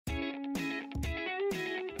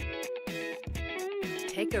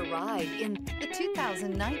Take a ride in the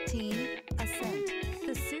 2019 Ascent.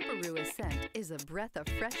 The Subaru Ascent is a breath of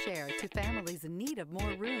fresh air to families in need of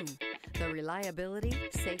more room. The reliability,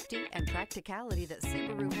 safety, and practicality that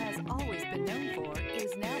Subaru has always been known for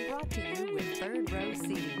is now brought to you with third-row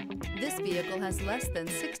seating. This vehicle has less than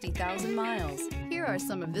 60,000 miles. Here are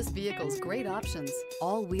some of this vehicle's great options: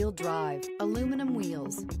 all-wheel drive, aluminum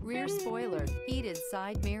wheels, rear spoiler, heated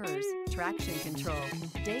side mirrors, traction control,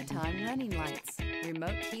 daytime running lights,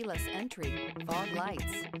 remote keyless entry, fog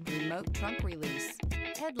lights, remote trunk release,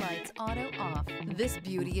 headlights auto off. This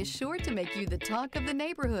beauty is sure to make you the talk of the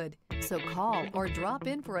neighborhood. So call or drop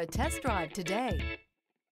in for a test drive today.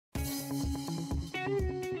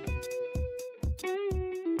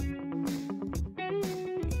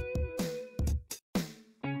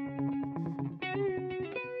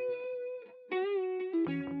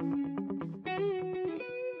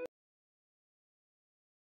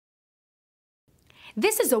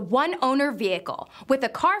 This is a one-owner vehicle with a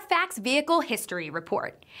Carfax Vehicle History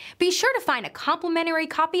Report. Be sure to find a complimentary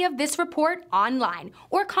copy of this report online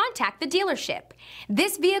or contact the dealership.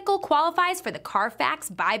 This vehicle qualifies for the Carfax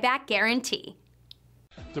Buyback Guarantee.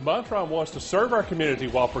 DeMontrond wants to serve our community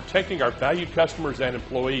while protecting our valued customers and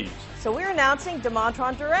employees. So we're announcing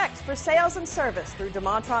DeMontrond Direct for sales and service through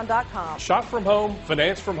DeMontrond.com. Shop from home,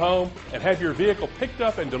 finance from home, and have your vehicle picked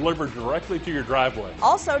up and delivered directly to your driveway.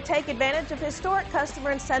 Also, take advantage of historic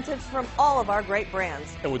customer incentives from all of our great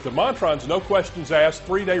brands. And with DeMontrond's no questions asked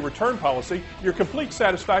 3-day return policy, your complete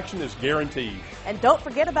satisfaction is guaranteed. And don't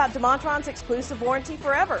forget about DeMontrond's exclusive warranty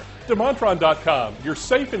forever. DeMontrond.com, your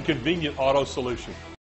safe and convenient auto solution.